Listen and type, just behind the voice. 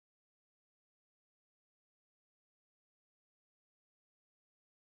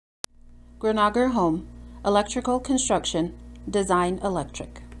Grinager Home Electrical Construction, Design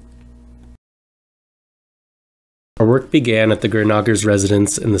Electric. Our work began at the Grinager's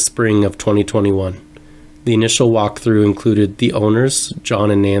residence in the spring of 2021. The initial walkthrough included the owners,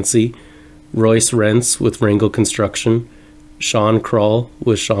 John and Nancy, Royce Rentz with Rangel Construction, Sean Krull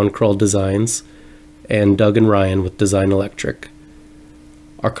with Sean Krull Designs, and Doug and Ryan with Design Electric.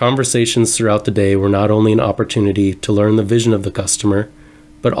 Our conversations throughout the day were not only an opportunity to learn the vision of the customer,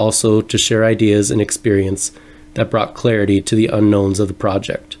 but also to share ideas and experience that brought clarity to the unknowns of the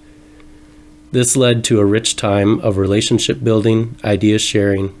project. This led to a rich time of relationship building, idea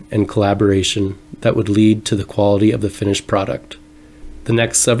sharing, and collaboration that would lead to the quality of the finished product. The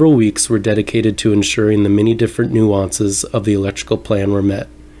next several weeks were dedicated to ensuring the many different nuances of the electrical plan were met.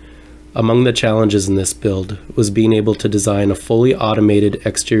 Among the challenges in this build was being able to design a fully automated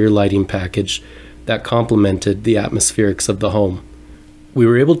exterior lighting package that complemented the atmospherics of the home. We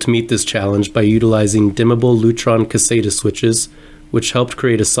were able to meet this challenge by utilizing dimmable Lutron Caseta switches, which helped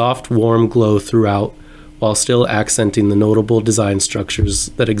create a soft, warm glow throughout while still accenting the notable design structures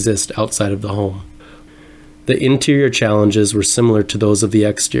that exist outside of the home. The interior challenges were similar to those of the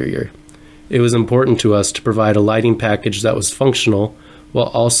exterior. It was important to us to provide a lighting package that was functional while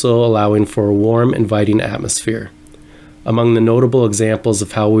also allowing for a warm, inviting atmosphere. Among the notable examples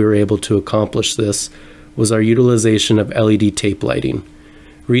of how we were able to accomplish this was our utilization of LED tape lighting.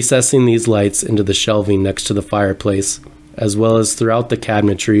 Recessing these lights into the shelving next to the fireplace, as well as throughout the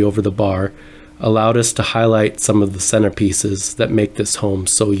cabinetry over the bar, allowed us to highlight some of the centerpieces that make this home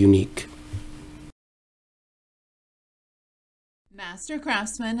so unique. Master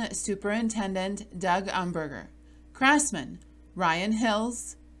Craftsman Superintendent Doug Umberger. Craftsmen Ryan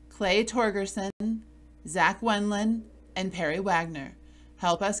Hills, Clay Torgerson, Zack Wendland, and Perry Wegner.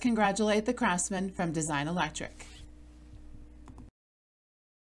 Help us congratulate the craftsmen from Design Electric.